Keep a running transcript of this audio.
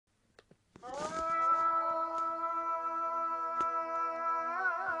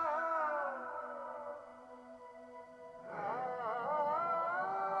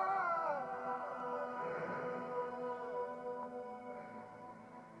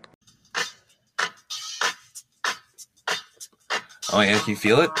Oh yeah, can you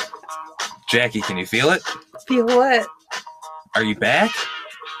feel it? Jackie, can you feel it? Feel what? Are you back?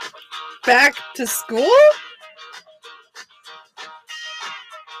 Back to school?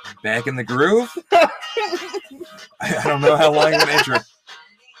 Back in the groove? I don't know how long I'm gonna intro.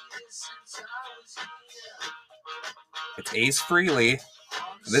 It's Ace Frehley.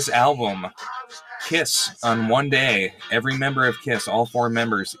 This album, Kiss, on one day, every member of Kiss, all four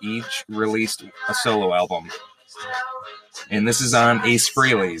members, each released a solo album. And this is on Ace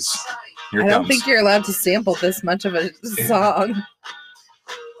Frehley's. Here it I don't comes. think you're allowed to sample this much of a song.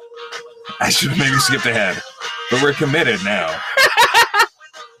 I should have maybe skipped ahead. But we're committed now.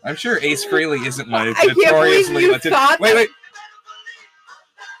 I'm sure Ace Frehley isn't my notoriously... Wait.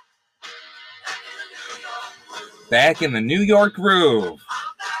 Back in the New York groove.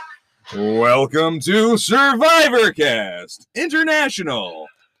 Welcome to SurvivorCast International.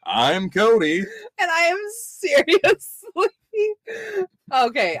 I'm Cody. And I am seriously...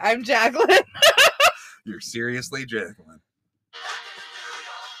 Okay, I'm Jacqueline. You're seriously Jacqueline.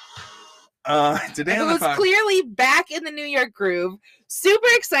 Today on the podcast, clearly back in the New York groove. Super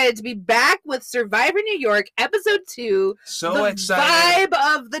excited to be back with Survivor New York, episode 2. So excited.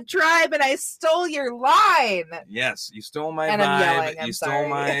 Vibe of the tribe, and I stole your line. Yes, you stole my and vibe. I'm yelling. I'm stole sorry.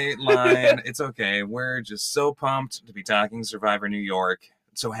 my line. It's okay. We're just so pumped to be talking Survivor New York.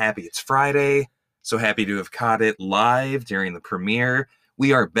 So happy it's Friday. So happy to have caught it live during the premiere.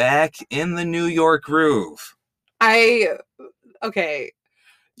 We are back in the New York groove. Okay.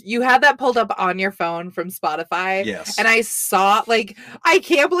 You had that pulled up on your phone from Spotify. Yes. And I saw, I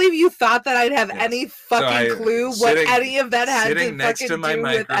can't believe you thought that I'd have any fucking clue what any of that had to next fucking to my do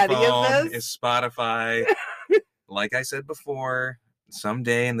with any of this. Is Spotify. Like I said before,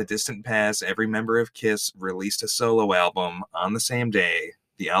 someday in the distant past, every member of Kiss released a solo album on the same day.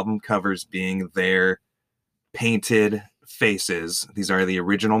 The album covers being their painted faces. These are the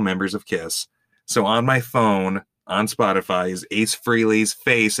original members of Kiss. So on my phone... on Spotify is Ace Frehley's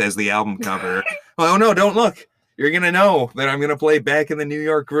face as the album cover. Oh no, don't look. You're going to know that I'm going to play Back in the New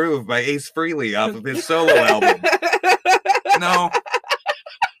York Groove by Ace Frehley off of his solo album.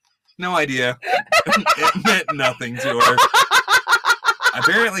 No idea. It meant nothing to her.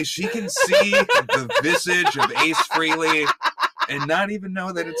 Apparently she can see the visage of Ace Frehley and not even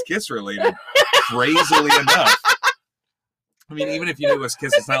know that it's Kiss related. Crazily enough. I mean, even if you knew it was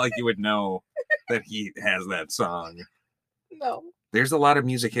Kiss, it's not like you would know that he has that song. No. There's a lot of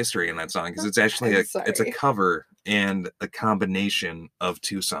music history in that song because it's actually it's a cover and a combination of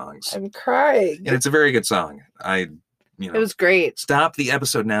two songs. I'm crying. And it's a very good song. It was great. Stop the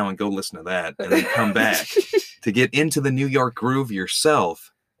episode now and go listen to that and then come back to get into the New York groove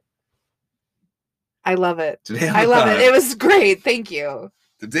yourself. I love it. I love it. It was great. Thank you.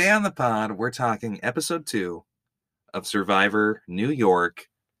 Today on the pod, we're talking episode 2 of Survivor New York.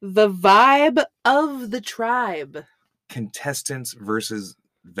 The vibe of the tribe. Contestants versus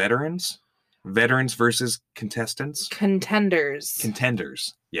veterans. Veterans versus contestants.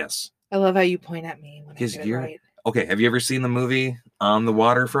 Contenders. Yes. I love how you point at me when I get it right. Okay, have you ever seen the movie On the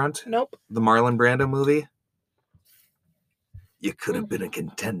Waterfront? Nope. The Marlon Brando movie? You could have been a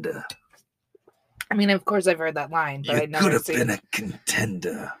contender. I mean, of course I've heard that line, but I've never seen it. You could have been a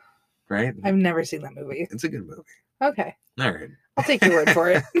contender. Right? I've never seen that movie. It's a good movie. Okay. All right. I'll take your word for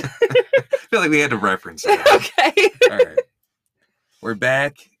it. I feel like we had to reference it. Okay. All right. We're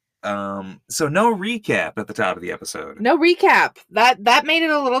back. So no recap at the top of the episode. No recap. That made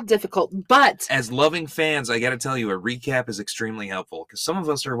it a little difficult, but... as loving fans, I gotta tell you, a recap is extremely helpful, because some of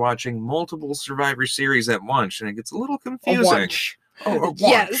us are watching multiple Survivor series at once, and it gets a little confusing.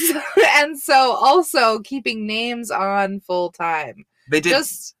 Yes. And so also keeping names on full time. They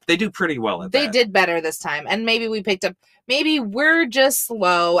do pretty well at that. They did better this time. And maybe we picked up... maybe we're just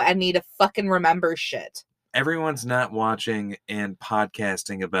slow and need to fucking remember shit. Everyone's not watching and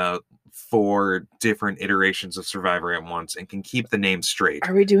podcasting about 4 different iterations of Survivor at once and can keep the name straight.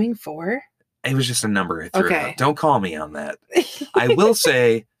 Are we doing 4? It was just a number I threw out. Okay. Don't call me on that. I will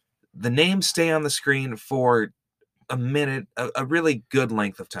say the names stay on the screen for a minute, a really good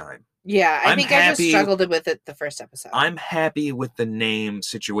length of time. Yeah, I just struggled with it the first episode. I'm happy with the name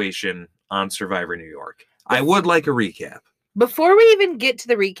situation on Survivor New York. I would like a recap. Before we even get to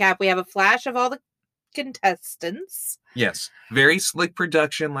the recap, we have a flash of all the contestants. Yes. Very slick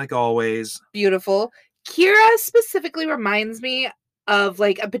production, like always. Beautiful. Kira specifically reminds me of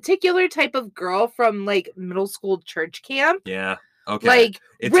a particular type of girl from middle school church camp. Yeah. Okay.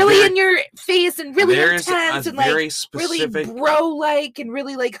 It's really in your face and really intense and very specific, really bro-like and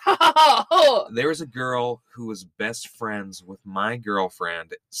really ha ha ha ha. There was a girl who was best friends with my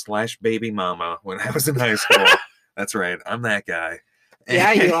girlfriend / baby mama when I was in high school. That's right. I'm that guy.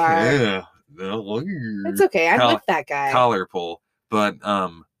 Yeah, you are. Yeah. It's okay. I'm with that guy. Collar pull. But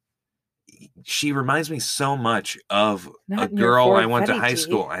she reminds me so much of Not a girl I Ford went to Fetty high tea.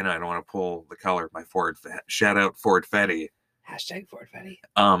 school. I know I don't want to pull the collar of my Ford. Shout out Ford Fetty. Hashtag Ford Fetty.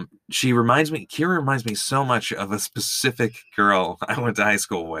 Kira reminds me so much of a specific girl I went to high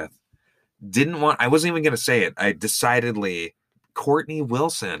school with. I wasn't even going to say it. I decidedly, Courtney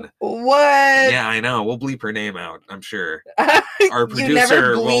Wilson. What? Yeah, I know. We'll bleep her name out, I'm sure. You Our never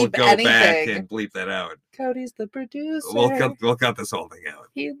producer will bleep go back anything. and bleep that out. Cody's the producer. We'll cut this whole thing out.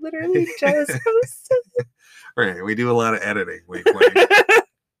 He literally just posted. Right, we do a lot of editing. Wink, wink.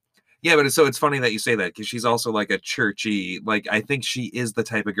 Yeah, but it's funny that you say that because she's also like a churchy, like I think she is the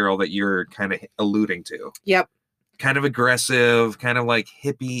type of girl that you're kind of alluding to. Yep. Kind of aggressive, kind of like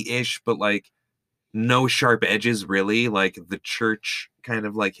hippie-ish, but like no sharp edges really, like the church kind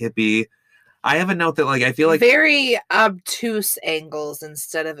of like hippie. I have a note that like I feel like very obtuse angles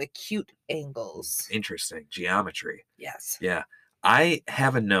instead of acute angles. Interesting. Geometry. Yes. Yeah. I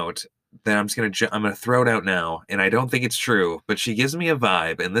have a note that I'm gonna throw it out now, and I don't think it's true, but she gives me a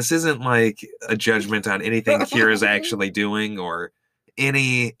vibe, and this isn't like a judgment on anything Kira's actually doing or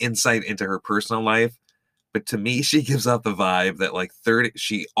any insight into her personal life, but to me she gives off the vibe that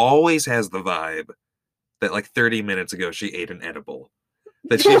she always has the vibe that like 30 minutes ago she ate an edible.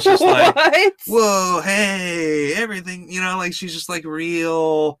 That she's just like, whoa, hey, everything, like she's just like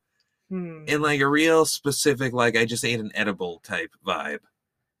real in like a real specific, like I just ate an edible type vibe.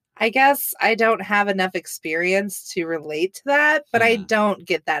 I guess I don't have enough experience to relate to that, but I don't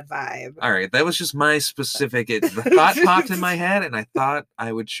get that vibe. All right, that was just my specific. The thought popped in my head, and I thought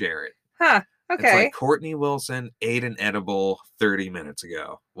I would share it. Huh. Okay. It's like Courtney Wilson ate an edible 30 minutes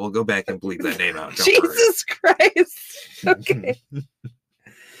ago. We'll go back and bleep that name out. Jesus Christ. Okay.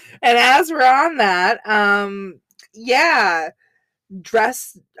 And as we're on that, yeah,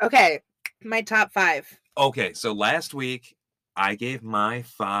 okay, my top 5. Okay, so last week I gave my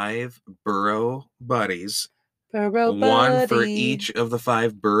 5 borough buddies. One for each of the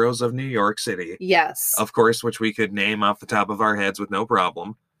 5 boroughs of New York City. Yes. Of course, which we could name off the top of our heads with no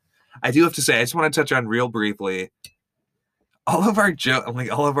problem. I do have to say, I just want to touch on real briefly. All of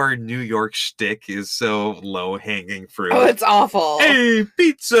our New York shtick is so low-hanging fruit. Oh, it's awful. Hey,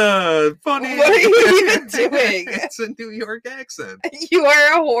 pizza! Funny! What are you even doing? It's a New York accent. You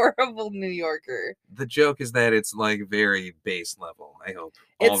are a horrible New Yorker. The joke is that it's like very base level, I hope.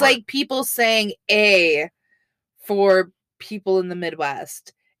 It's like people saying A for people in the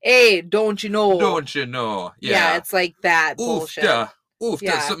Midwest. A, don't you know? Don't you know? Yeah, it's like that bullshit.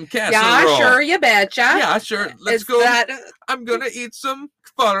 Oofta, some casserole. Yeah, sure, you betcha. Yeah, sure. Let's go. I'm gonna eat some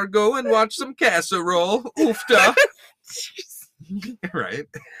Fargo and watch some casserole. Oofta. Right.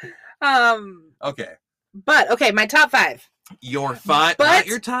 Okay. But okay, my top 5. Your 5, not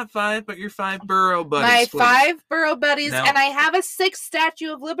your top 5, but your 5 borough buddies. My 5 borough buddies, and I have a 6th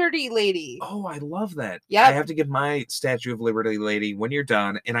Statue of Liberty lady. Oh, I love that. Yeah. I have to give my Statue of Liberty lady when you're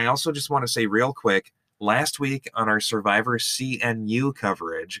done, and I also just want to say real quick. Last week on our Survivor CNU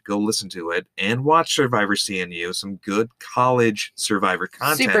coverage, go listen to it and watch Survivor CNU, some good college Survivor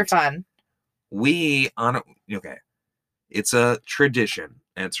content. Super fun. It's a tradition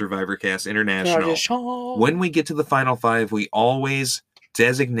at Survivor Cast International. When we get to the final 5, we always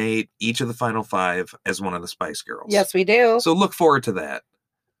designate each of the final 5 as one of the Spice Girls. Yes, we do. So look forward to that.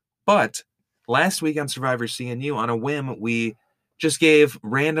 But last week on Survivor CNU, on a whim, we just gave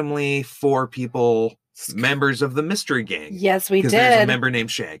randomly 4 people members of the mystery gang. Yes, we did. Because there's a member named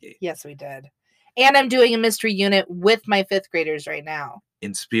Shaggy. Yes, we did. And I'm doing a mystery unit with my 5th graders right now.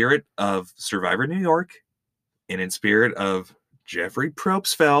 In spirit of Survivor New York, and in spirit of Jeffrey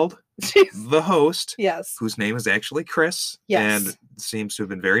Probstfeld, the host, yes, whose name is actually Chris, yes, and seems to have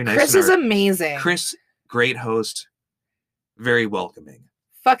been very nice. Chris is amazing. Chris, great host, very welcoming.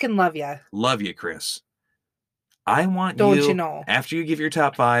 Fucking love ya. Love you, Chris. I want you know, after you give your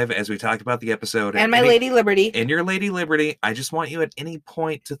top 5, as we talked about the episode, and my Lady Liberty, and your Lady Liberty, I just want you at any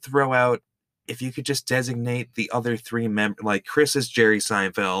point to throw out, if you could just designate the other 3 members, like Chris is Jerry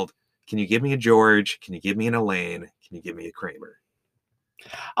Seinfeld. Can you give me a George? Can you give me an Elaine? Can you give me a Kramer?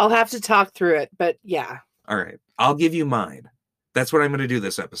 I'll have to talk through it, but yeah. All right, I'll give you mine. That's what I'm going to do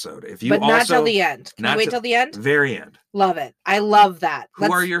this episode. But not till the end. Can you wait till the end? Very end. Love it. I love that. Who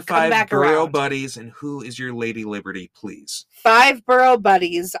are your 5 borough buddies, and who is your Lady Liberty, please? 5 borough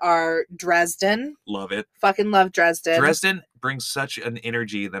buddies are Dresden. Love it. Fucking love Dresden. Dresden brings such an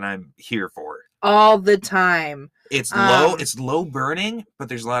energy that I'm here for. All the time. It's low burning, but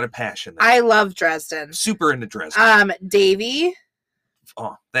there's a lot of passion there. I love Dresden. Super into Dresden. Davey.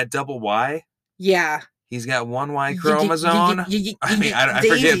 Oh, that double Y? Yeah. He's got one Y chromosome. I mean,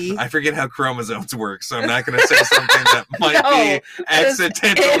 I forget how chromosomes work, so I'm not going to say something that might be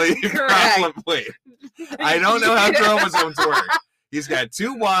accidentally problem. Wait, I don't know how chromosomes work. He's got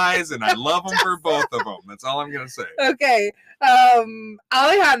 2 Ys, and I love him for both of them. That's all I'm going to say. Okay.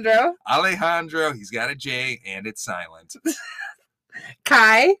 Alejandro, he's got a J, and it's silent.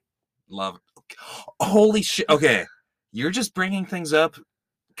 Kai. Love it. Holy shit. Okay, you're just bringing things up.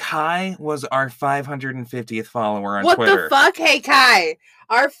 Kai was our 550th follower on Twitter. What the fuck? Hey, Kai.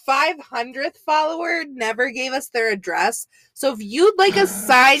 Our 500th follower never gave us their address. So if you'd like a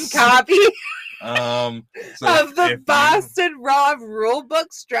signed copy of the Boston Rob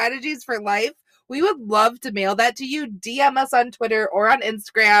Rulebook Strategies for Life, we would love to mail that to you. DM us on Twitter or on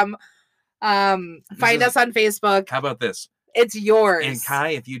Instagram. Find us on Facebook. How about this? It's yours. And Kai,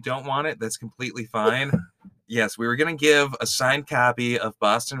 if you don't want it, that's completely fine. Yes, we were going to give a signed copy of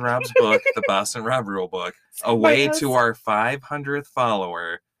Boston Rob's book, the Boston Rob Rulebook, away to our 500th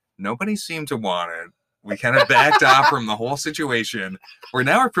follower. Nobody seemed to want it. We kind of backed off from the whole situation. We're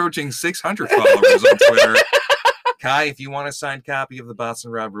now approaching 600 followers on Twitter. Kai, if you want a signed copy of the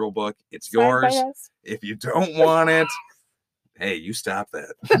Boston Rob Rulebook, it's yours. If you don't want it, hey, you stop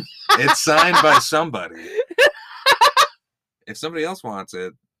that. It's signed by somebody. If somebody else wants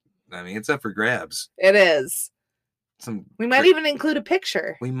it, I mean, it's up for grabs. It is. We might even include a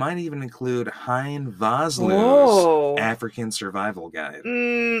picture. We might even include Hein Vosloo's African Survival Guide.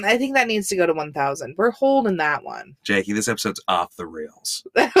 I think that needs to go to 1,000. We're holding that one. Jackie, this episode's off the rails.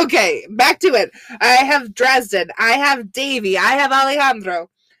 Okay, back to it. I have Dresden. I have Davey. I have Alejandro.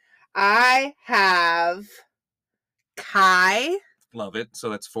 I have Kai. Love it. So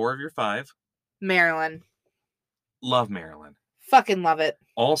that's 4 of your 5. Marilyn. Love Marilyn. Fucking love it.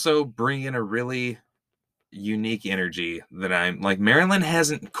 Also bring in a really unique energy that I'm like. Marilyn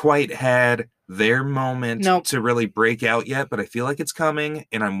hasn't quite had their moment to really break out yet, but I feel like it's coming,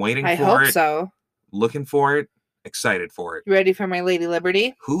 and I'm waiting for it. I hope so. Looking for it. Excited for it. You ready for my Lady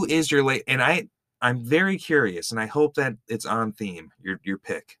Liberty? Who is your lady? And I'm very curious, and I hope that it's on theme, your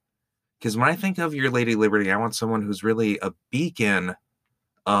pick. Because when I think of your Lady Liberty, I want someone who's really a beacon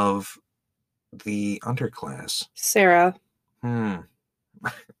of the underclass. Sarah.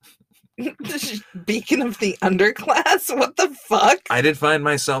 Beacon of the underclass? What the fuck? I did find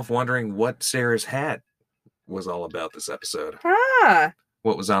myself wondering what Sarah's hat was all about this episode.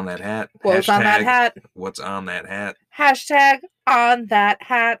 What was on that hat? What's on that hat? What's on that hat? Hashtag on that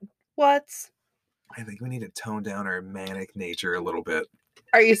hat. What's? I think we need to tone down our manic nature a little bit.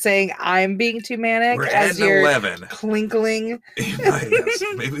 Are you saying I'm being too manic? We're at 11. Clinkling. Yes.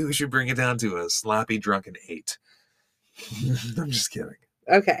 Maybe we should bring it down to a sloppy, drunken 8. I'm just kidding.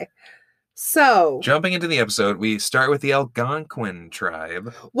 Okay. So. Jumping into the episode, we start with the Algonquin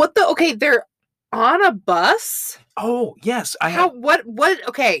tribe. Okay, they're on a bus? Oh, yes.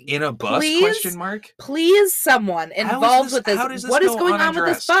 Okay. In a bus, question mark? Please, someone involved with this. What is going on with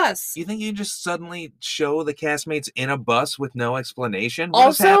this bus? You think you just suddenly show the castmates in a bus with no explanation?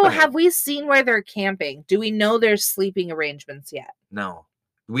 Also, have we seen where they're camping? Do we know their sleeping arrangements yet? No.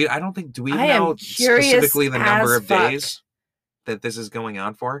 I don't think, do we know specifically the number of days that this is going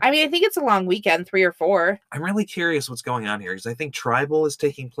on for? I mean, I think it's a long weekend, 3 or 4. I'm really curious what's going on here, because I think tribal is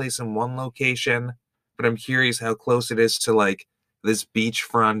taking place in one location, but I'm curious how close it is to like this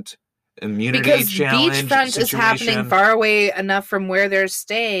beachfront immunity challenge beachfront situation. Is happening far away enough from where they're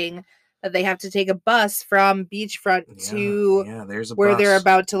staying that they have to take a bus from beachfront to where they're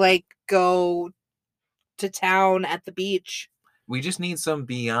about to like go to town at the beach. We just need some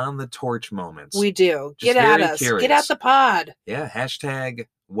beyond the torch moments. We do. Get at us. Curious. Get at the pod. Yeah. Hashtag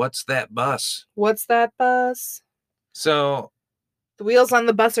what's that bus? What's that bus? So the wheels on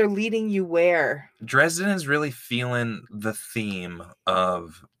the bus are leading you where? Dresden is really feeling the theme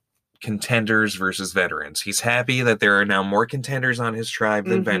of contenders versus veterans. He's happy that there are now more contenders on his tribe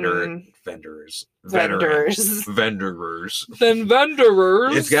than vendors. It's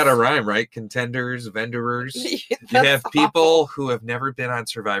got a rhyme, right? Contenders, vendorers. You have people who have never been on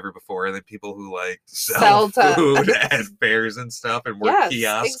Survivor before, and then people who like sell food at fairs and stuff and work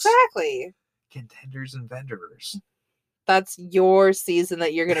kiosks. Exactly. Contenders and vendorers. That's your season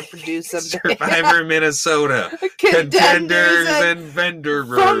that you're going to produce someday. Survivor Minnesota. Contenders and vendors.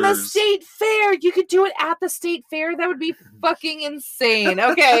 From the state fair. You could do it at the state fair. That would be fucking insane.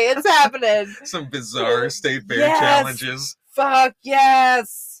 Okay, it's happening. Some bizarre state fair challenges. Fuck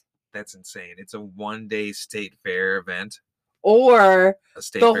yes. That's insane. It's a 1-day state fair event. Or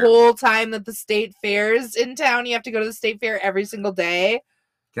the whole time that the state fair's in town, you have to go to the state fair every single day.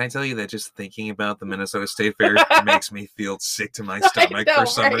 Can I tell you that just thinking about the Minnesota State Fair makes me feel sick to my stomach for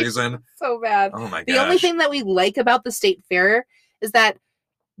some reason? So bad. Oh my gosh. The only thing that we like about the State Fair is that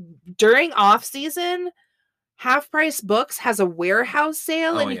during off season, Half Price Books has a warehouse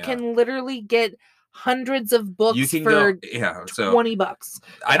sale, and you can literally get hundreds of books for $20.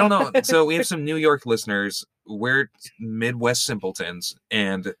 I don't know. So we have some New York listeners. We're Midwest simpletons,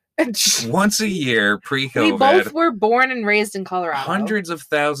 and once a year, pre-COVID, we both were born and raised in Colorado. Hundreds of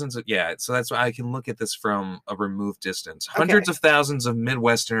thousands of so that's why I can look at this from a removed distance. Hundreds of thousands of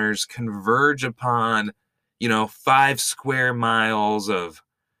Midwesterners converge upon, 5 square miles of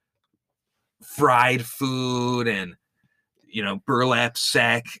fried food and burlap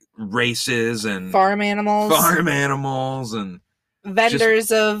sack races and farm animals and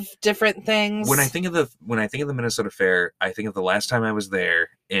vendors of different things. When I think of the Minnesota Fair, I think of the last time I was there,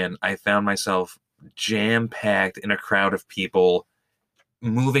 and I found myself jam-packed in a crowd of people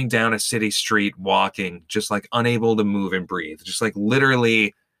moving down a city street, walking, just like unable to move and breathe, just like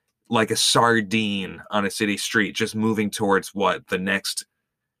literally like a sardine on a city street, just moving towards the next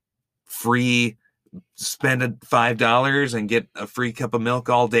free spend $5 and get a free cup of milk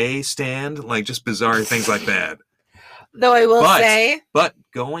all day stand, like just bizarre things like that. Though I will say, but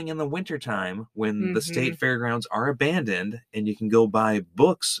going in the wintertime when the state fairgrounds are abandoned and you can go buy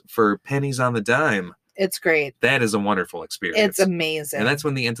books for pennies on the dime, it's great. That is a wonderful experience. It's amazing. And that's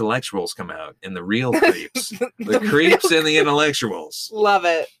when the intellectuals come out and the real creeps. the creeps and the intellectuals. Love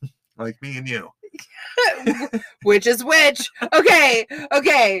it. Like me and you. Which is which? Okay.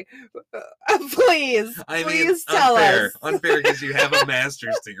 Please tell us. Unfair because you have a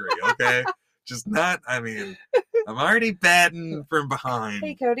master's degree, okay? Just not, I'm already batting from behind.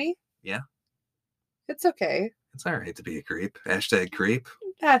 Hey, Cody. Yeah? It's okay. It's all right to be a creep. Hashtag creep.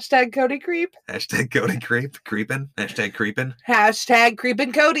 Hashtag Cody creep. Hashtag Cody creep. Creeping. Hashtag creeping. Hashtag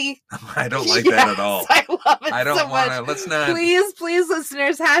creeping Cody. I don't like that at all. I love it I don't so want to. much. Let's not. Please,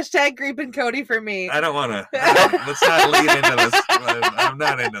 listeners, hashtag creeping Cody for me. I don't want to. Let's not lead into this. I'm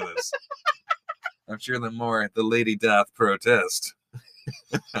not into this. I'm sure the lady doth protest.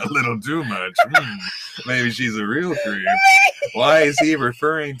 A little too much. Maybe she's a real creep. Why is he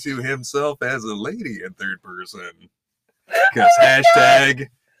referring to himself as a lady in third person? Because hashtag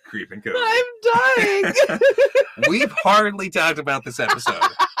creeping Cody. I'm dying. We've hardly talked about this episode.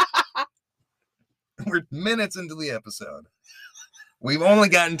 We're minutes into the episode. We've only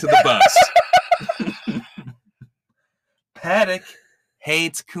gotten to the bus. Paddock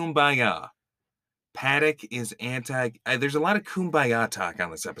hates Kumbaya. Paddock is there's a lot of Kumbaya talk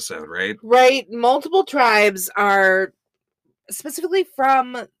on this episode, right? Right. Multiple tribes are specifically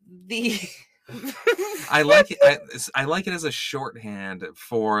from the... I like it. I like it as a shorthand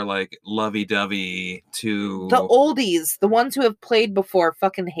for like lovey-dovey to the oldies, the ones who have played before,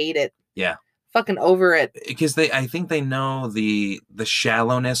 fucking hate it. Yeah, fucking over it because I think they know the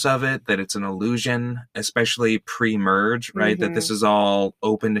shallowness of it, that it's an illusion, especially pre-merge, right? That this is all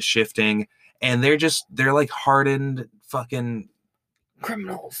open to shifting, and they're like hardened fucking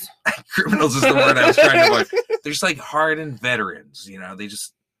criminals. Criminals is the word I was trying to avoid. They're just like hardened veterans,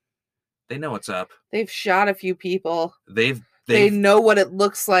 they know what's up. They've shot a few people. They know what it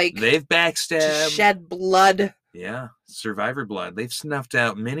looks like. They've backstabbed. Shed blood. Yeah, survivor blood. They've snuffed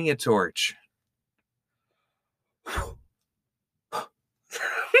out many a torch.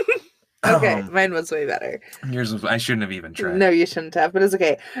 Okay, mine was way better. Yours was, I shouldn't have even tried. No, you shouldn't have, but it's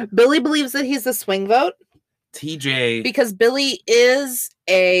okay. Billy believes that he's the swing vote. TJ. Because Billy is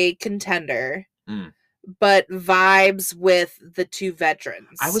a contender. But vibes with the two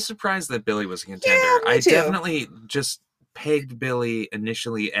veterans. I was surprised that Billy was a contender. Yeah, me too. Definitely just pegged Billy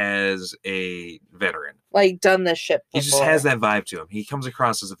initially as a veteran. Like done this shit before. He just has that vibe to him. He comes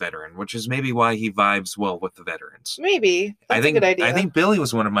across as a veteran, which is maybe why he vibes well with the veterans. Maybe. That's a good idea. I think Billy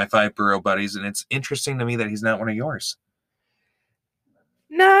was one of my 5 borough buddies, and it's interesting to me that he's not one of yours.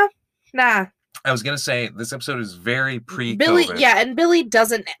 Nah. I was going to say, this episode is very pre-COVID. Billy, yeah, and Billy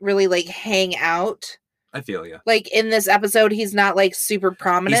doesn't really, like, hang out. I feel you. Like, in this episode, he's not, like, super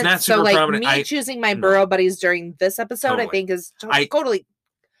prominent. He's not super prominent. Me choosing my borough buddies during this episode, I think, is totally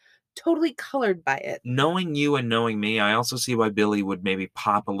colored by it. Knowing you and knowing me, I also see why Billy would maybe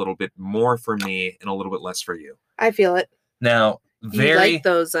pop a little bit more for me and a little bit less for you. I feel it. Now, you like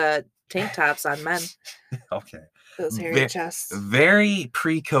those tank tops on men. Okay. Those hairy chests. Very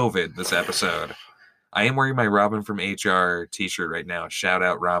pre-COVID, this episode. I am wearing my Robin from HR t-shirt right now. Shout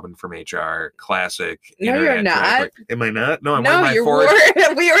out Robin from HR. Classic. No, you're not. Am I not? No, I'm no, wearing my Ford.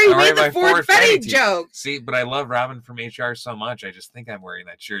 We already made the Ford Fetty joke. See, but I love Robin from HR so much. I just think I'm wearing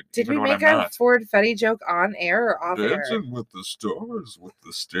that shirt. Did we make our Ford Fetty joke on air or off air? Dancing with the stars with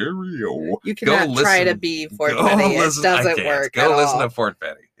the stereo. You cannot try to be Ford Fetty. It doesn't work. Go listen to Ford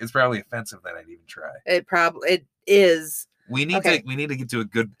Fetty. It's probably offensive that I'd even try. It is. We need to get to a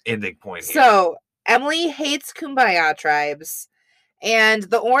good ending point here. So Emily hates Kumbaya tribes, and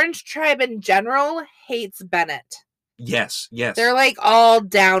the Orange tribe in general hates Bennett. Yes. They're like all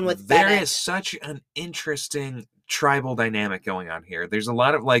down with Bennett. There is such an interesting tribal dynamic going on here. There's a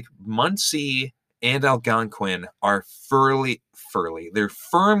lot of like Muncie and Algonquin are they're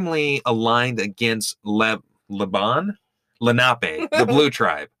firmly aligned against Lenape, the blue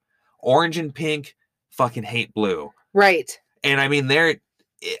tribe. Orange and pink fucking hate blue. Right. And I mean,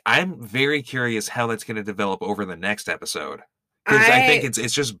 I'm very curious how that's going to develop over the next episode. Because I think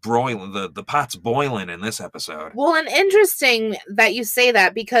it's just broiling. The pot's boiling in this episode. Well, and interesting that you say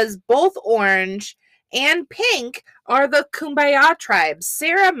that because both Orange and Pink are the Kumbaya tribe.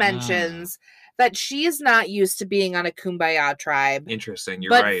 Sarah mentions that she's not used to being on a Kumbaya tribe. Interesting.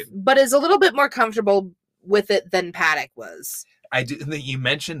 You're right. But is a little bit more comfortable with it than Paddock was. You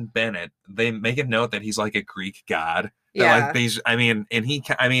mentioned Bennett. They make a note that he's like a Greek god. Yeah.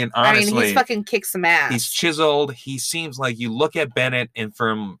 Honestly, he fucking kicks some ass. He's chiseled. He seems like you look at Bennett and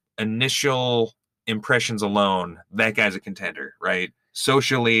from initial impressions alone, that guy's a contender, right?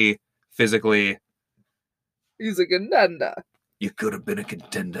 Socially, physically. He's a contender. You could have been a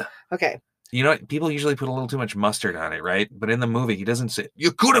contender. Okay. You know, people usually put a little too much mustard on it, right? But in the movie, he doesn't say,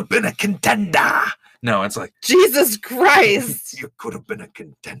 you could have been a contender. No, it's like, Jesus Christ. You could have been a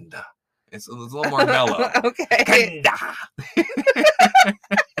contender. It's a little more mellow. Okay.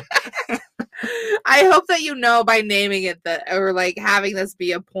 I hope that you know by naming it that, or like having this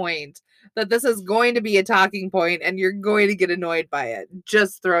be a point, that this is going to be a talking point and you're going to get annoyed by it.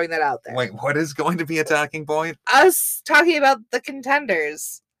 Just throwing that out there. Wait, what is going to be a talking point? Us talking about the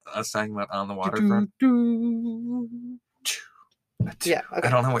contenders. Us talking about On the Waterfront? Yeah. Okay.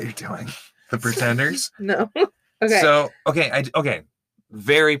 I don't know what you're doing. The Pretenders? No. Okay. So, okay.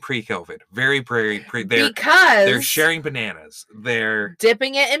 Very pre-COVID. Very because they're sharing bananas. They're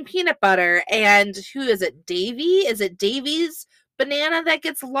dipping it in peanut butter. And who is it? Davy? Is it Davy's banana that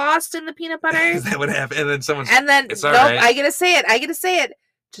gets lost in the peanut butter? Is that what happened? And then it's all nope, right. I gotta say it.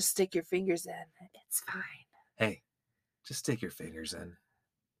 Just stick your fingers in. It's fine. Hey, just stick your fingers in.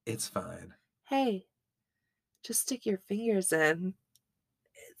 It's fine. Hey, just stick your fingers in.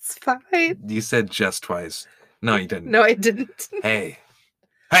 It's fine. You said just twice. No, you didn't. No, I didn't. Hey,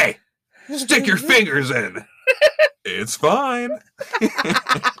 stick your fingers in. It's fine.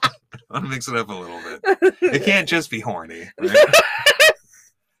 I'll mix it up a little bit. It can't just be horny. Right?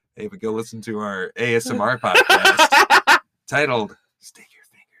 Hey, but go listen to our ASMR podcast titled Stick Your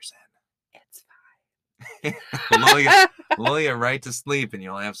Fingers In. It's fine. Lull right to sleep and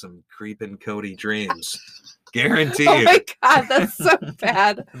you'll have some creeping Cody dreams. Guaranteed. Oh my God, that's so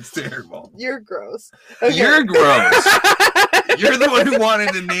bad. It's terrible. You're gross. Okay. You're gross. You're the one who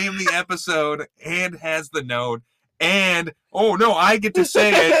wanted to name the episode and has the note. And, oh no, I get to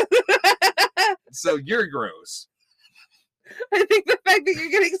say it. So you're gross. I think the fact that you're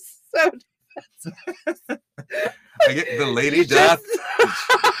getting so I get the lady doth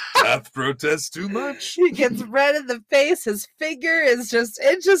protest too much. He gets red in the face. His finger is just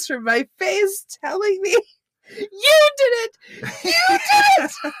inches from my face telling me, you did it! You did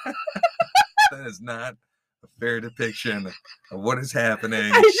it! That is not a fair depiction of what is happening.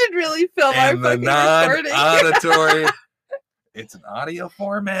 I should really film our fucking recording. Non-auditory. It's an audio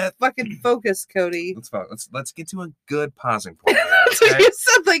format. Fucking focus, Cody. Let's get to a good pausing point. That's what you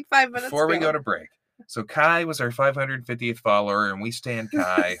said like 5 minutes before ago. we go to break. So Kai was our 550th follower, and we stand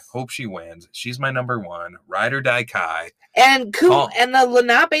Kai. Hope she wins. She's my number one. Ride or die Kai. And the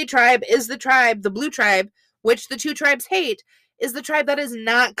Lenape tribe is the tribe, the blue tribe, which the two tribes hate, is the tribe that is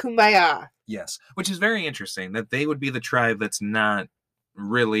not Kumbaya. Yes, which is very interesting that they would be the tribe that's not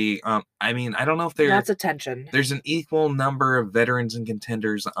really. I mean, I don't know if lots of tension. There's an equal number of veterans and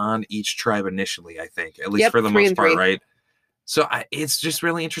contenders on each tribe initially. I think, at least for the most part, right? So it's just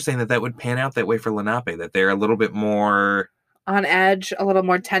really interesting that would pan out that way for Lenape. That they're a little bit more on edge, a little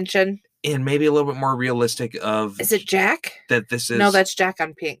more tension. And maybe a little bit more realistic of... Is it Jack? That this is... No, that's Jack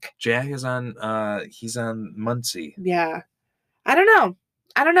on Pink. Jack is on... he's on Muncie. Yeah. I don't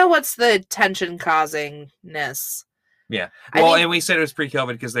know what's the tension-causingness. Yeah. Well, and we said it was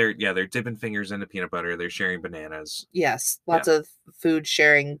pre-COVID because they're dipping fingers into peanut butter. They're sharing bananas. Yes. Lots of food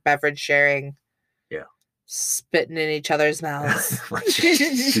sharing, beverage sharing. Yeah. spitting in each other's mouths.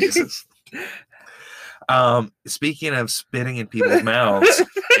 Jesus. Speaking of spitting in people's mouths,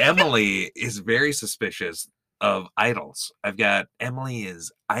 Emily is very suspicious of idols. I've got Emily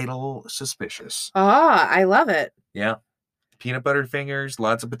is idol suspicious. I love it. Yeah. Peanut butter fingers,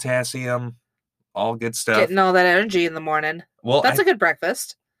 lots of potassium, all good stuff. Getting all that energy in the morning. Well, that's a good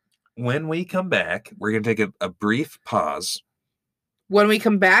breakfast. When we come back, we're going to take a brief pause. When we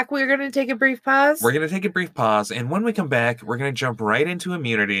come back, we're going to take a brief pause? We're going to take a brief pause. And when we come back, we're going to jump right into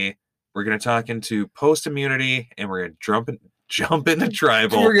immunity. We're going to talk into post-immunity, and we're going to jump into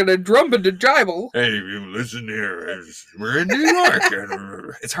tribal. We're going to jump into tribal. Hey, you listen here. We're in New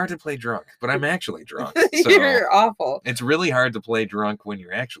York. It's hard to play drunk, but I'm actually drunk. So you're awful. It's really hard to play drunk when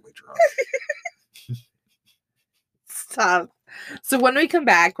you're actually drunk. Stop. So when we come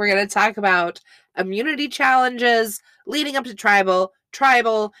back, we're going to talk about immunity challenges leading up to tribal,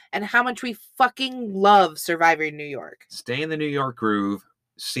 and how much we fucking love Survivor New York. Stay in the New York groove.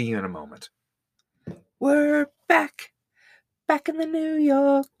 See you in a moment. We're back in the New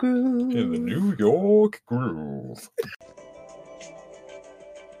York groove. In the New York groove.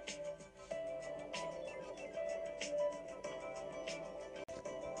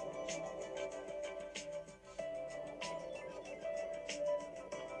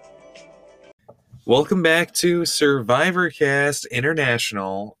 Welcome back to Survivor Cast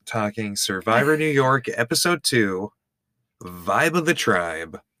International, talking Survivor New York, Episode 2, Vibe of the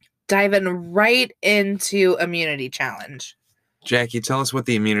Tribe. Diving right into Immunity Challenge. Jackie, tell us what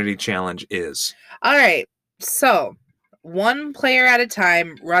the Immunity Challenge is. All right. So, one player at a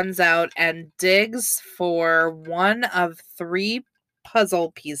time runs out and digs for one of 3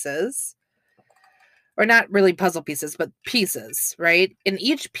 puzzle pieces. Or not really puzzle pieces, but pieces, right? And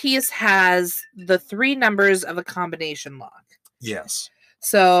each piece has the 3 numbers of a combination lock. Yes.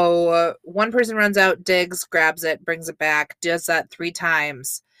 So one person runs out, digs, grabs it, brings it back, does that 3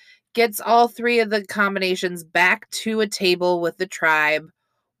 times, gets all 3 of the combinations back to a table with the tribe.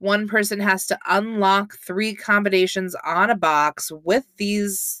 One person has to unlock 3 combinations on a box with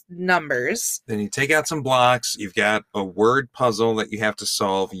these numbers. Then you take out some blocks. You've got a word puzzle that you have to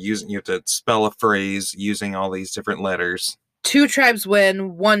solve. You have to spell a phrase using all these different letters. 2 tribes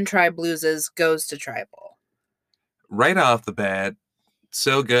win, 1 tribe loses, goes to tribal. Right off the bat,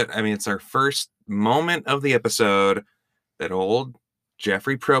 so good. I mean, it's our first moment of the episode that old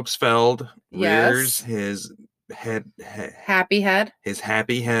Jeffrey Probstfeld rears his happy head, his hat.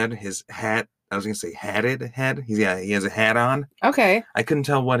 I was gonna say hatted head. He has a hat on. Okay. I couldn't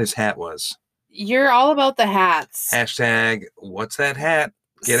tell what his hat was. You're all about the hats. Hashtag what's that hat?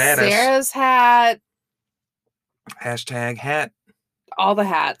 Get at us. Sarah's hat. Hashtag hat. All the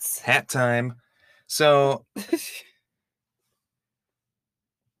hats. Hat time. So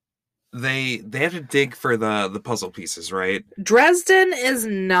they have to dig for the puzzle pieces, right? Dresden is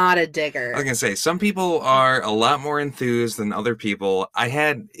not a digger. I was gonna say, some people are a lot more enthused than other people.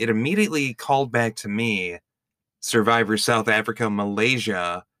 It immediately called back to me Survivor South Africa,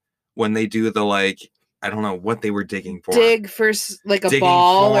 Malaysia, when they do the, like, I don't know what they were digging for. Dig for like a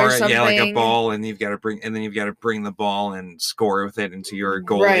ball or something. Yeah, like a ball, and you've got to bring the ball and score with it into your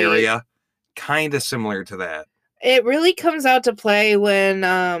goal area. Kind of similar to that. It really comes out to play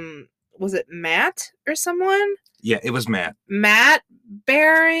when was it Matt or someone? Yeah, it was Matt. Matt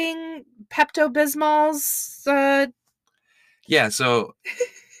bearing Pepto-Bismol's. Yeah, so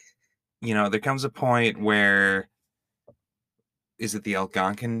there comes a point where, is it the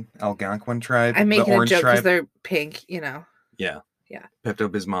Algonquin tribe? I'm making the a joke tribe? because they're pink, Yeah. Yeah.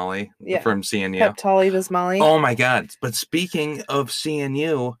 Pepto-Bismol from CNU. Peptoli-Bismolly. Oh my God. But speaking of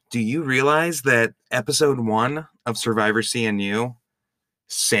CNU, do you realize that episode 1 of Survivor CNU,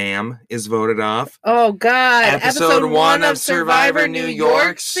 Sam is voted off? Oh God. Episode 1 of Survivor New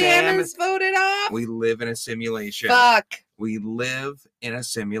York, Sam is voted off? We live in a simulation. Fuck. We live in a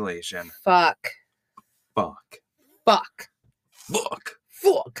simulation. Fuck.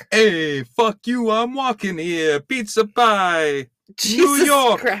 Hey, fuck you, I'm walking here. Pizza pie. Jesus New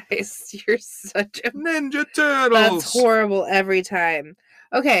York. Christ, you're such a Ninja Turtles. That's horrible every time.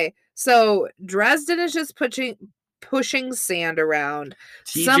 Okay, so Dresden is just pushing sand around.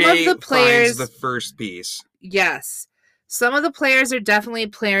 TJ some of the players finds the first piece. Yes. Some of the players are definitely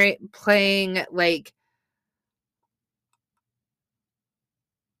playing like,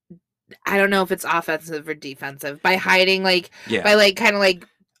 I don't know if it's offensive or defensive, by hiding, by kind of like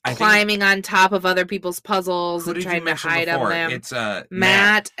climbing on top of other people's puzzles and trying to hide on them. It's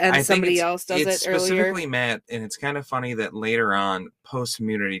Matt and somebody else does it's it earlier. Specifically Matt, and it's kind of funny that later on,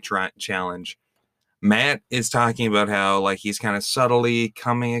 post-immunity challenge, Matt is talking about how like he's kind of subtly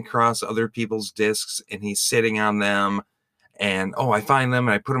coming across other people's discs and he's sitting on them and I find them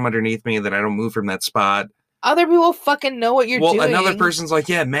and I put them underneath me that I don't move from that spot. Other people fucking know what you're doing. Well, another person's like,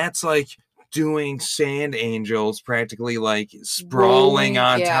 yeah, Matt's like doing sand angels, practically like sprawling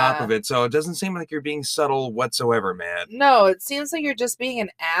on top of it. So it doesn't seem like you're being subtle whatsoever, Matt. No, it seems like you're just being an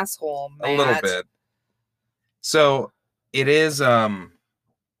asshole, Matt. A little bit. So it is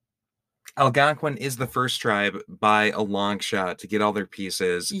Algonquin is the first tribe by a long shot to get all their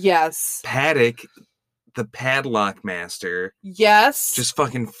pieces. Yes. Paddock, the padlock master. Yes. Just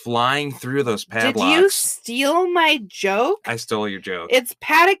fucking flying through those padlocks. Did you steal my joke? I stole your joke. It's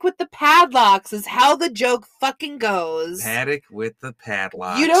Paddock with the padlocks is how the joke fucking goes. Paddock with the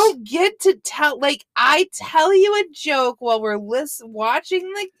padlocks. You don't get to tell, like, I tell you a joke while we're watching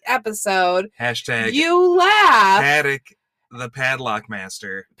the episode. Hashtag. You laugh. Paddock, the padlock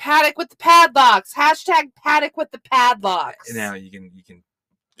master. Paddock with the padlocks. Hashtag Paddock with the padlocks. Now you can.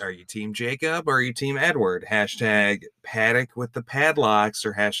 Are you team Jacob or are you team Edward? Hashtag Paddock with the padlocks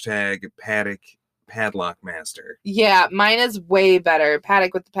or hashtag Paddock padlock master. Yeah, mine is way better.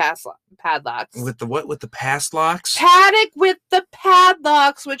 Paddock with the padlocks. With the what? With the passlocks? Paddock with the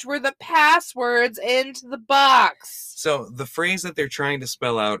padlocks, which were the passwords into the box. So the phrase that they're trying to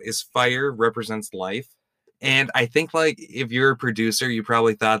spell out is fire represents life. And I think, like, if you're a producer, you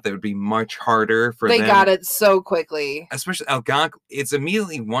probably thought that would be much harder for them. They got it so quickly. Especially Algonquin. It's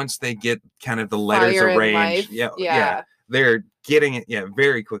immediately once they get kind of the letters arranged. Yeah. They're getting it,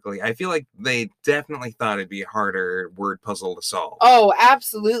 very quickly. I feel like they definitely thought it'd be a harder word puzzle to solve. Oh,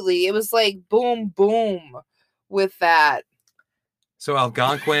 absolutely. It was like boom, boom with that. So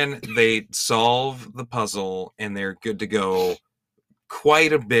Algonquin, they solve the puzzle and they're good to go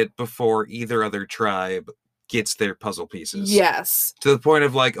quite a bit before either other tribe gets their puzzle pieces. Yes. To the point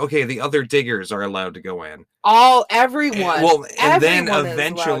of like, okay, the other diggers are allowed to go in. Everyone. And then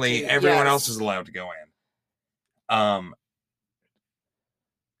eventually everyone else is allowed to go in.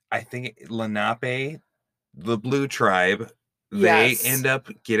 I think Lenape, the blue tribe, they end up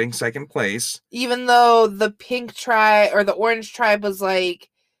getting second place. Even though the pink tribe or the orange tribe was like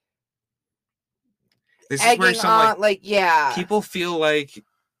this is where some on, people feel like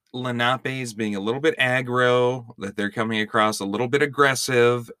Lenape is being a little bit aggro, that they're coming across a little bit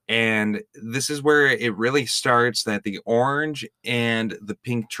aggressive, and this is where it really starts that the orange and the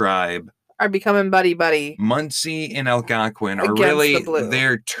pink tribe are becoming buddy. Muncie and Algonquin are really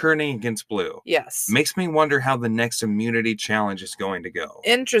they're turning against blue. Yes. Makes me wonder how the next immunity challenge is going to go.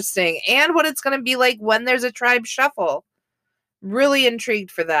 Interesting. And what it's going to be like when there's a tribe shuffle. Really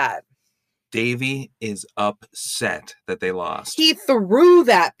intrigued for that. Davey is upset that they lost. He threw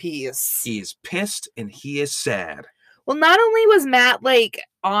that piece. He's pissed and he is sad. Well, not only was Matt like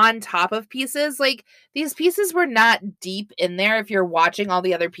on top of pieces, like these pieces were not deep in there if you're watching all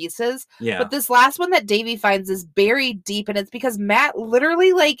the other pieces. Yeah. But this last one that Davey finds is buried deep, and it's because Matt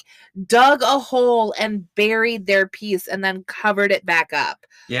literally like dug a hole and buried their piece and then covered it back up.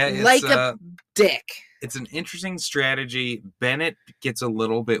 Yeah, like a dick. It's an interesting strategy. Bennett gets a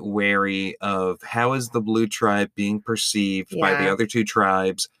little bit wary of how is the blue tribe being perceived by the other two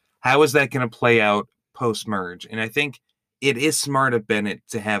tribes. How is that going to play out post-merge? And I think it is smart of Bennett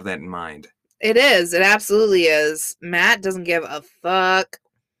to have that in mind. It is. It absolutely is. Matt doesn't give a fuck.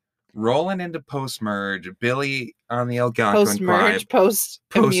 Rolling into post-merge, Billy on the Algonquin tribe.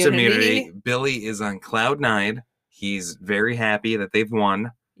 Post-immunity. Billy is on cloud 9. He's very happy that they've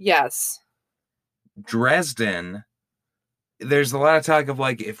won. Yes. Dresden, there's a lot of talk of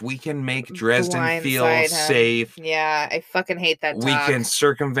like, if we can make Dresden feel safe. Yeah, I fucking hate that talk. We can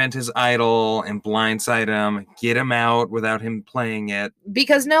circumvent his idol and blindside him, get him out without him playing it.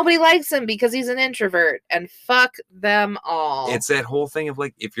 Because nobody likes him because he's an introvert, and fuck them all. It's that whole thing of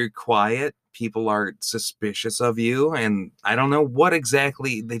like, if you're quiet, people are suspicious of you, and I don't know what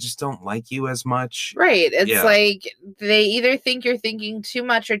exactly, they just don't like you as much. Right, it's like, they either think you're thinking too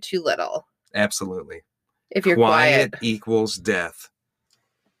much or too little. Absolutely. If you're quiet equals death.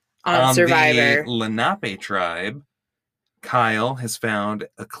 On Survivor. The Lenape tribe, Kyle has found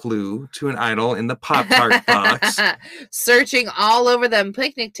a clue to an idol in the Pop-Tart box. Searching all over them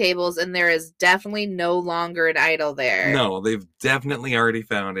picnic tables, and there is definitely no longer an idol there. No, they've definitely already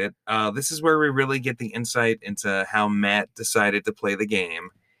found it. This is where we really get the insight into how Matt decided to play the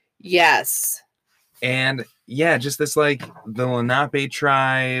game. Yes. And yeah, just this like the Lenape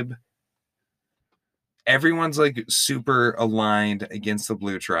tribe. Everyone's like super aligned against the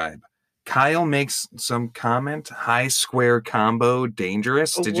blue tribe. Kyle makes some comment, high square combo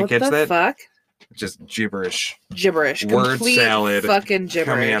dangerous. Did you catch that? What the fuck? Just gibberish. Gibberish. Word Complete salad. Fucking gibberish.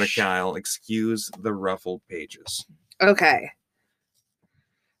 Coming out of Kyle. Excuse the ruffled pages. Okay.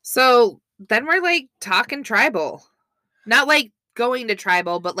 So then we're like talking tribal. Not like going to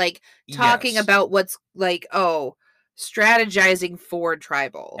tribal, but like talking about what's like, strategizing for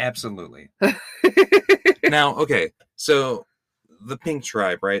tribal. Absolutely. Now, okay. So the Pink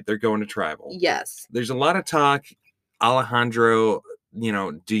Tribe, right? They're going to tribal. Yes. There's a lot of talk. Alejandro,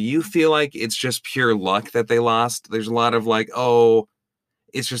 do you feel like it's just pure luck that they lost? There's a lot of like,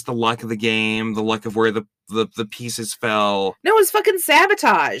 it's just the luck of the game, the luck of where the pieces fell. No, it's fucking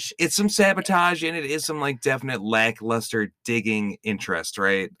sabotage. It's some sabotage, and it is some like definite lackluster digging interest,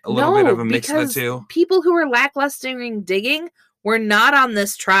 right? A little bit of a mix of the two. People who were lackluster digging were not on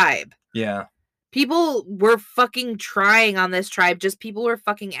this tribe. Yeah. People were fucking trying on this tribe, just people were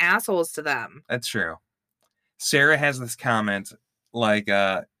fucking assholes to them. That's true. Sarah has this comment like,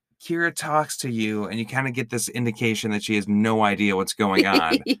 Kira talks to you and you kind of get this indication that she has no idea what's going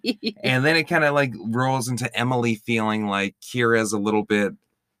on. And then it kind of like rolls into Emily feeling like Kira's a little bit,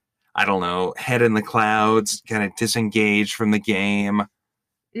 I don't know, head in the clouds, kind of disengaged from the game.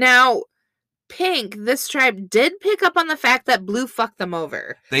 Now, Pink, this tribe did pick up on the fact that Blue fucked them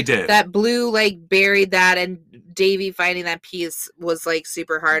over. They did. That Blue like buried that, and Davy finding that piece was like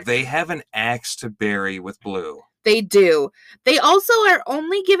super hard. They have an axe to bury with Blue. They do. They also are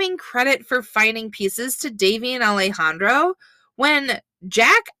only giving credit for finding pieces to Davy and Alejandro when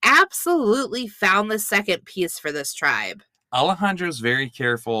Jack absolutely found the second piece for this tribe. Alejandro's very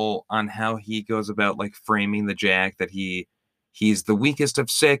careful on how he goes about like framing the Jack, that he's the weakest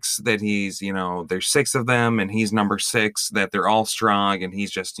of six, that he's, there's six of them and he's number six, that they're all strong and he's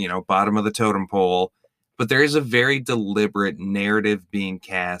just, bottom of the totem pole. But there is a very deliberate narrative being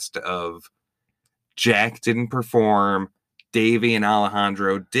cast of Jack didn't perform, Davy and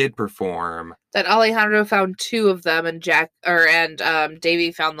Alejandro did perform. That Alejandro found two of them and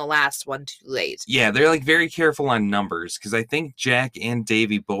Davy found the last one too late. Yeah, they're like very careful on numbers because I think Jack and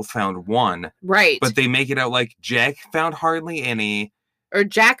Davy both found one. Right. But they make it out like Jack found hardly any. Or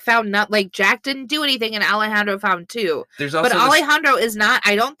Jack found not, like Jack didn't do anything and Alejandro found two. There's also Alejandro is not,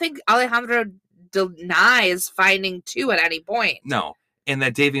 I don't think Alejandro denies finding two at any point. No. And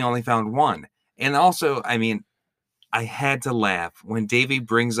that Davy only found one. And also, I mean, I had to laugh when Davy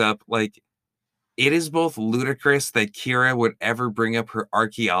brings up, like, it is both ludicrous that Kira would ever bring up her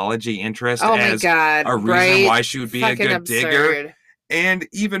archaeology interest as a reason why she would be a good digger. And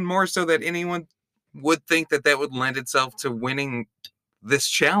even more so that anyone would think that would lend itself to winning this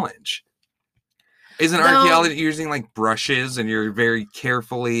challenge. Isn't archaeology using like brushes and you're very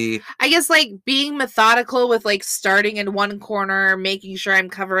carefully... I guess like being methodical with like starting in one corner, making sure I'm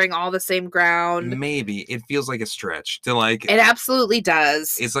covering all the same ground. Maybe. It feels like a stretch to like... It absolutely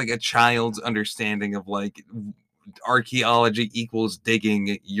does. It's like a child's understanding of like archaeology equals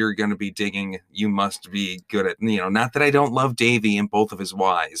digging. You're going to be digging. You must be good at, not that I don't love Davy and both of his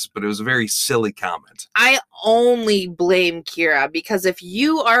whys, but it was a very silly comment. I only blame Kira because if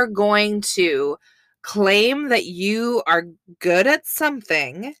you are going to claim that you are good at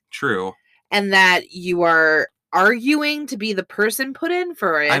something, true, and that you are arguing to be the person put in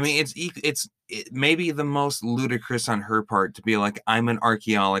for it. I mean, it's maybe the most ludicrous on her part to be like, I'm an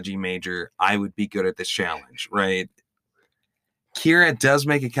archaeology major, I would be good at this challenge, right? Kira does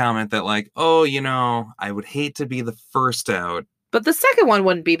make a comment that like, I would hate to be the first out, but the second one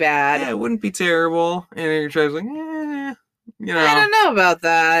wouldn't be bad. Yeah, it wouldn't be terrible. And your tribe's like, I don't know about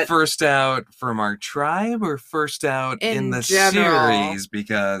that. First out from our tribe or first out in the series?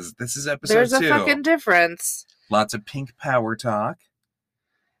 Because this is episode 2. There's a fucking difference. Lots of pink power talk.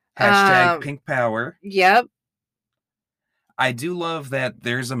 Hashtag pink power. Yep. I do love that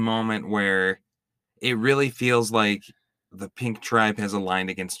there's a moment where it really feels like the pink tribe has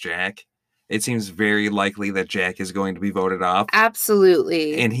aligned against Jack. It seems very likely that Jack is going to be voted off.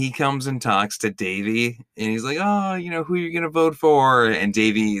 Absolutely. And he comes and talks to Davy, and he's like, who are you going to vote for? And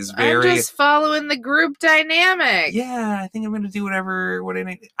Davy is very... I'm just following the group dynamic. Yeah, I think I'm going to do whatever.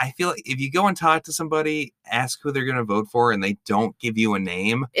 I feel like if you go and talk to somebody, ask who they're going to vote for, and they don't give you a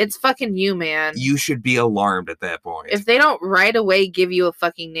name... It's fucking you, man. You should be alarmed at that point. If they don't right away give you a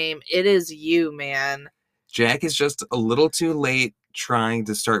fucking name, it is you, man. Jack is just a little too late trying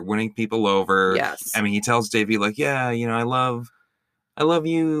to start winning people over. Yes. I mean, he tells Davy like, I love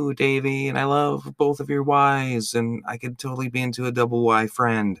you, Davy, and I love both of your Ys, and I could totally be into a double Y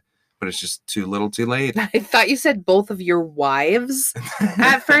friend. but it's just too little too late. I thought you said both of your wives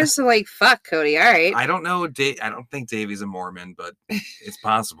at first. I'm like, fuck, Cody. All right. I don't know. I don't think Davy's a Mormon, but it's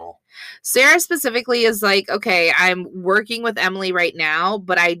possible. Sarah specifically is like, okay, I'm working with Emily right now,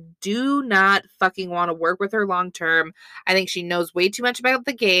 but I do not fucking want to work with her long term. I think she knows way too much about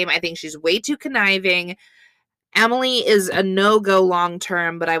the game. I think she's way too conniving. Emily is a no-go long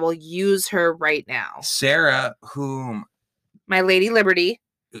term, but I will use her right now. Sarah, whom my Lady Liberty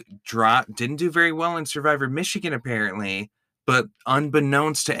didn't do very well in Survivor Michigan, apparently, but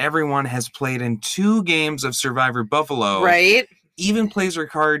unbeknownst to everyone, has played in 2 games of Survivor Buffalo. Right. Even plays her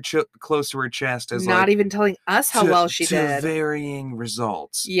card close to her chest as not even telling us how well she did. To varying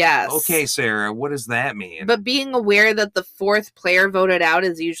results. Yes. Okay, Sarah, what does that mean? But being aware that the 4th player voted out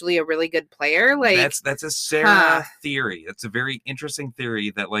is usually a really good player, like that's a Sarah theory. That's a very interesting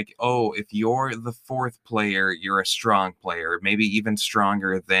theory that, like, oh, if you're the 4th player, you're a strong player, maybe even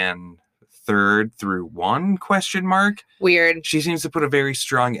stronger than 3rd through 1 ? Weird. She seems to put a very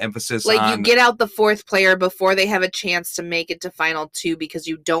strong emphasis on... Like, you get out the 4th player before they have a chance to make it to final 2 because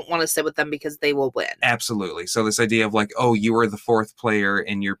you don't want to sit with them because they will win. Absolutely. So this idea of like, oh, you were the 4th player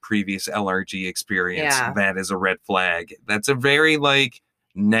in your previous LRG experience, that is a red flag. That's a very, like,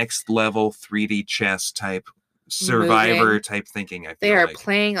 next level 3D chess type Survivor type thinking, I feel they are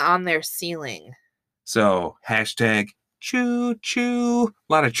playing on their ceiling. So, hashtag choo choo.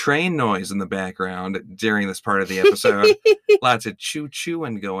 A lot of train noise in the background during this part of the episode. Lots of choo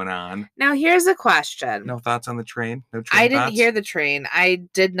chooing going on. Now here's a question. No thoughts on the train? No train I didn't thoughts? hear the train. I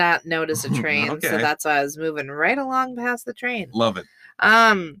did not notice a train, so that's why I was moving right along past the train. Love it.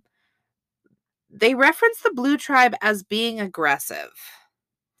 They reference the Blue Tribe as being aggressive.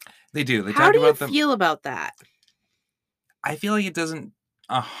 They do. They How talk about them. How do you feel about that? I feel like it doesn't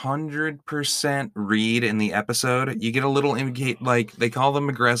 100% read in the episode. You get a little indicate, like, they call them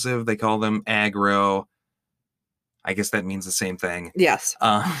aggressive, they call them aggro. I guess that means the same thing. Yes.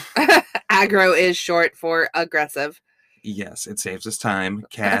 Aggro is short for aggressive. Yes, it saves us time.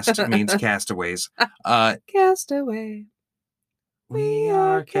 Cast means castaways. Castaway. We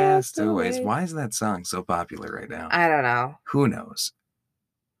are castaways. Why is that song so popular right now? I don't know. Who knows?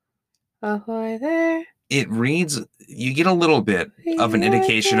 Ahoy there. It reads, you get a little bit of an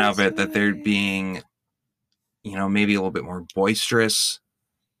indication of it that they're being, maybe a little bit more boisterous,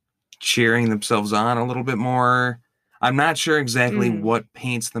 cheering themselves on a little bit more. I'm not sure exactly what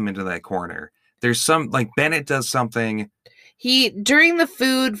paints them into that corner. There's some, like, Bennett does something. During the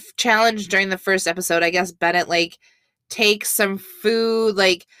food challenge during the first episode, I guess Bennett, like, takes some food,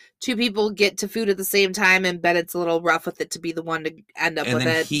 like, 2 people get to food at the same time, and Bennett's a little rough with it to be the one to end up with it. And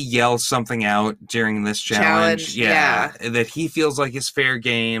then he yells something out during this challenge. Yeah. That he feels like is fair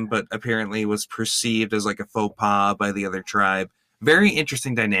game, but apparently was perceived as like a faux pas by the other tribe. Very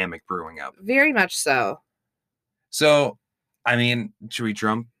interesting dynamic brewing up. Very much so. So, I mean, should we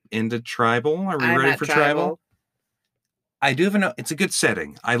jump into tribal? Are we ready for tribal? I do have it's a good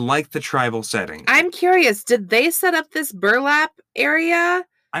setting. I like the tribal setting. I'm curious, did they set up this burlap area?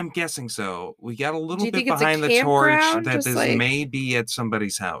 I'm guessing so. We got a little bit behind the torch that this may be at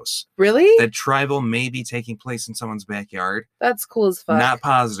somebody's house. Really? That tribal may be taking place in someone's backyard. That's cool as fuck. Not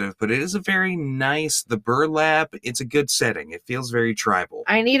positive, but it is a very nice, the burlap, it's a good setting. It feels very tribal.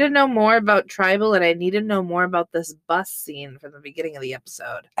 I need to know more about tribal, and I need to know more about this bus scene from the beginning of the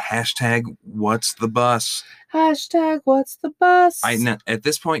episode. Hashtag what's the bus? Hashtag what's the bus? I know, at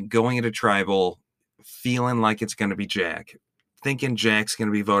this point, going into tribal, feeling like it's going to be Jack. Thinking Jack's going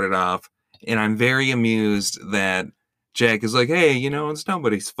to be voted off. And I'm very amused that Jack is like, hey, it's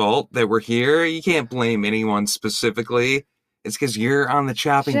nobody's fault that we're here. You can't blame anyone specifically. It's because you're on the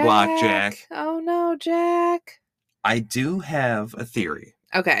chopping block, Jack. Oh, no, Jack. I do have a theory.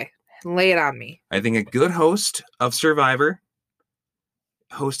 Okay. Lay it on me. I think a good host of Survivor,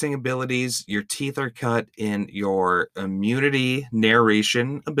 hosting abilities, your teeth are cut in your immunity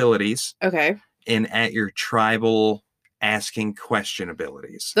narration abilities. Okay. And at your tribal asking question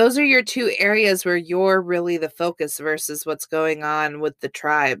abilities. Those are your 2 areas where you're really the focus versus what's going on with the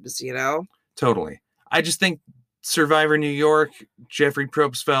tribes, Totally. I just think Survivor New York, Jeffrey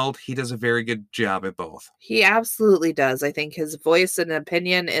Probstfeld, he does a very good job at both. He absolutely does. I think his voice and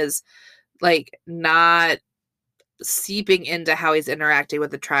opinion is, like, not seeping into how he's interacting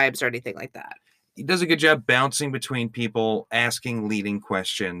with the tribes or anything like that. He does a good job bouncing between people, asking leading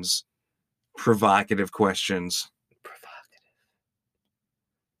questions, provocative questions.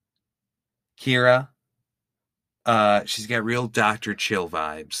 Kira, she's got real Dr. Chill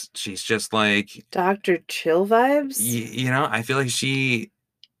vibes. She's just like Dr. Chill vibes. I feel like it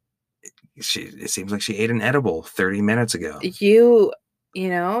seems like she ate an edible 30 minutes ago. You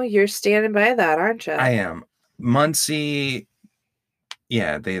You're standing by that, aren't you? I am. Muncie,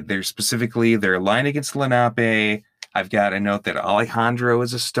 yeah, they're specifically, their line against Lenape. I've got a note that Alejandro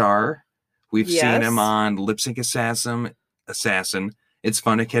is a star. We've seen him on Lip Sync Assassin. It's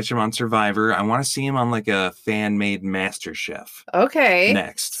fun to catch him on Survivor. I want to see him on like a fan-made Master Chef. Okay.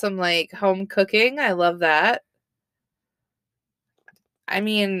 Next. Some like home cooking. I love that. I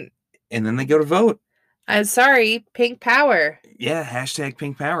mean... And then they go to vote. I'm sorry, Pink Power. Yeah, hashtag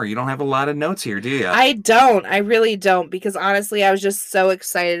Pink Power. You don't have a lot of notes here, do you? I don't. I really don't, because honestly, I was just so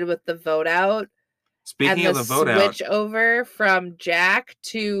excited with the vote out. Speaking of the vote out, switch over from Jack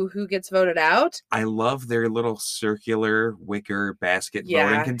to who gets voted out. I love their little circular wicker basket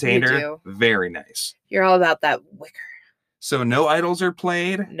voting container. You do. Very nice. You're all about that wicker. So no idols are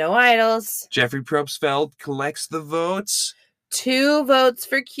played. No idols. Jeffrey Probstfeld collects the votes. 2 votes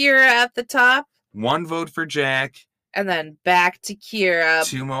for Kira at the top. 1 vote for Jack. And then back to Kira.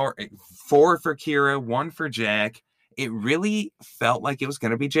 2 more. 4 for Kira. 1 for Jack. It really felt like it was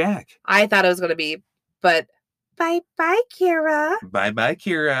going to be Jack. I thought it was going to be, but bye-bye, Kira. Bye-bye,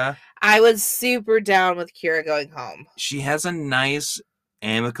 Kira. I was super down with Kira going home. She has a nice,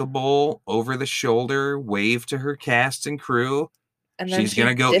 amicable, over-the-shoulder wave to her cast and crew. And then she's going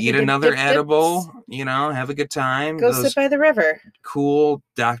to go eat another edible, have a good time. Go sit by the river. Cool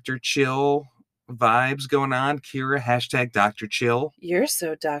Dr. Chill vibes going on. Kira, hashtag Dr. Chill. You're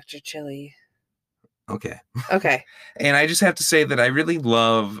so Dr. Chilly. Okay. Okay. And I just have to say that I really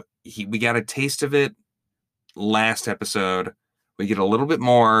love, we got a taste of it last episode. We get a little bit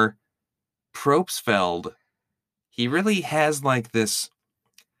more. Probstfeld, he really has like this,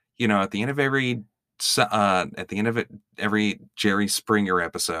 at the end of every Jerry Springer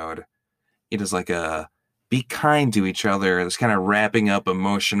episode, he does like a be kind to each other, this kind of wrapping up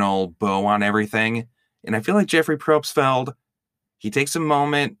emotional bow on everything. And I feel like Jeffrey Probstfeld, he takes a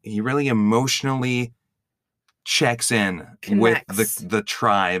moment, he really emotionally checks in with the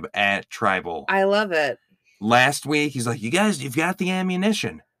tribe at Tribal. I love it. Last week, he's like, you guys, you've got the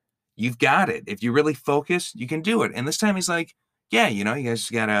ammunition. You've got it. If you really focus, you can do it. And this time he's like, yeah, you guys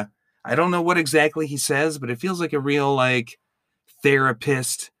just gotta, I don't know what exactly he says, but it feels like a real, like,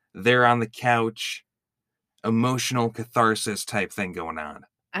 therapist there on the couch, emotional catharsis type thing going on.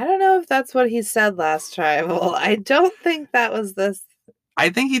 I don't know if that's what he said last Tribal. I don't think that was this. I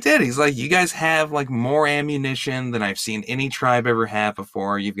think he did. He's like, you guys have like more ammunition than I've seen any tribe ever have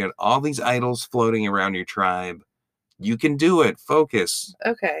before. You've got all these idols floating around your tribe. You can do it. Focus.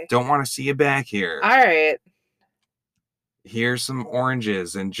 Okay. Don't want to see you back here. All right. Here's some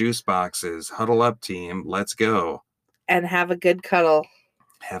oranges and juice boxes. Huddle up, team. Let's go. And have a good cuddle.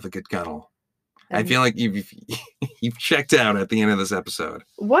 Have a good cuddle. I feel like you've checked out at the end of this episode.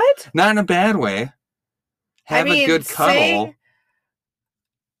 What? Not in a bad way. Have a good cuddle.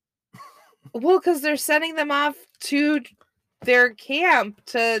 Well, because they're sending them off to their camp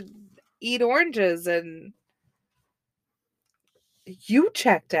to eat oranges, and you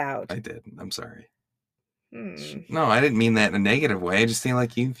checked out. I did. I'm sorry. No, I didn't mean that in a negative way. I just feel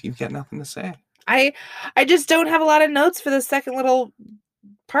like you've got nothing to say. I just don't have a lot of notes for the second little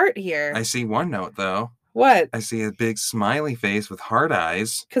part here. I see one note, though. What? I see a big smiley face with heart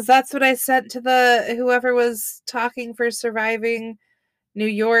eyes. Because that's what I sent to whoever was talking for Surviving New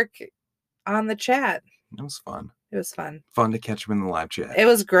York on the chat. It was fun. It was fun. Fun to catch them in the live chat. It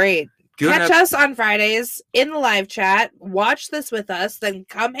was great. Catch us on Fridays in the live chat. Watch this with us. Then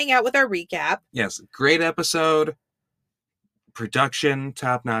come hang out with our recap. Yes. Great episode. Production,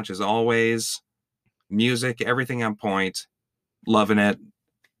 top notch as always. Music, everything on point. Loving it.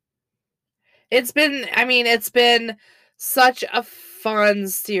 It's been such a fun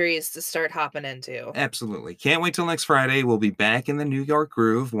series to start hopping into. Absolutely. Can't wait till next Friday. We'll be back in the New York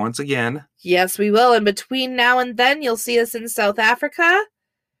groove once again. Yes, we will. And between now and then, you'll see us in South Africa.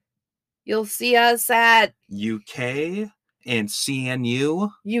 You'll see us at UK and CNU.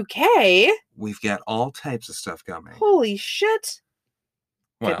 UK? We've got all types of stuff coming. Holy shit.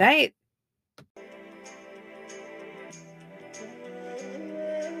 Well, good night.